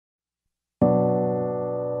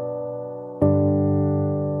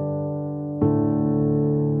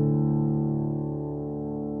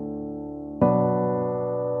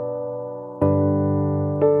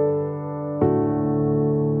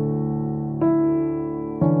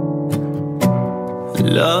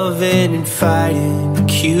Loving and fighting,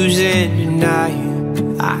 accusing,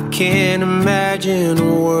 denying. I can't imagine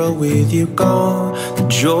a world with you gone. The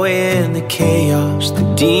joy and the chaos, the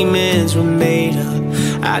demons were made up.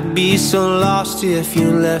 I'd be so lost if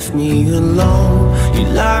you left me alone. You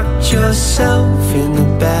locked yourself in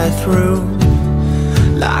the bathroom,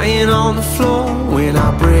 lying on the floor when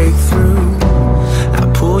I break through.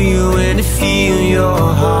 I pull you in to feel your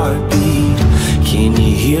heartbeat. Can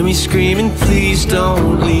you hear me screaming, please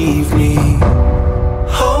don't leave me?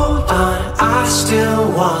 Hold on, I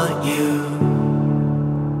still want you.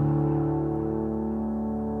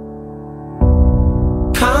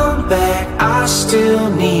 Come back, I still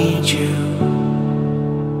need you.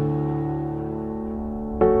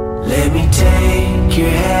 Let me take your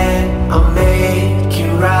hand, I'll make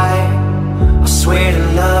it right. I swear to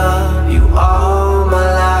love you all my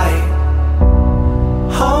life.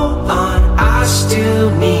 Hold on, I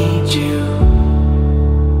still need you.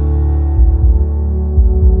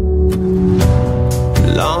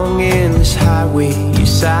 Long endless highway, you're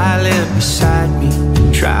silent beside me.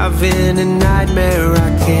 Driving a nightmare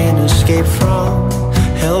I can't escape from.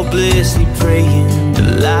 Helplessly praying, the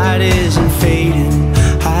light isn't fading.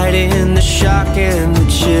 Hiding the shock and the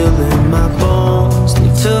chill in my bones.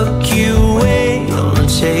 They took you away on the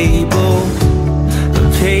table. I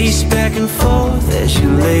pace back and forth as you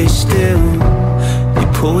lay still. They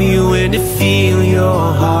pull you in to feel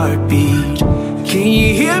your heartbeat. Can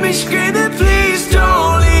you hear me screaming, please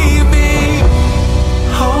don't leave me?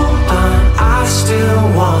 Hold on, I still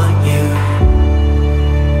want you.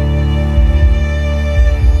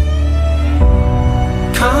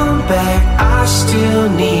 Come back, I still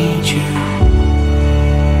need you.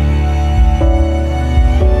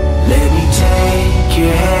 Let me take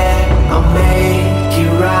your hand, I'll make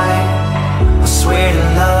it right. I swear to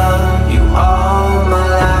love you all my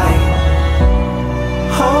life.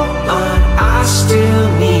 Hold on, I still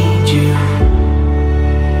need you.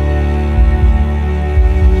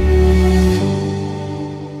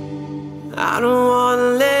 I don't wanna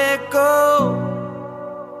let go.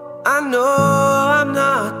 I know I'm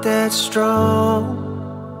not that strong.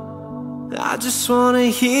 I just wanna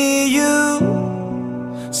hear you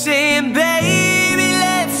saying, baby,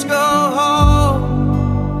 let's go home.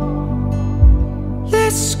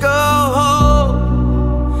 Let's go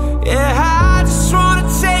home. Yeah, I just wanna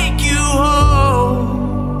take you home.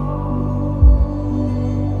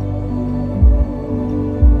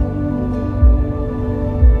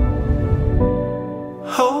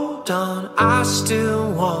 Hold on, I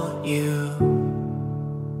still want you.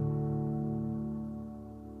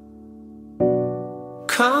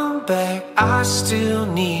 Come back, I still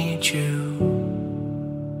need you.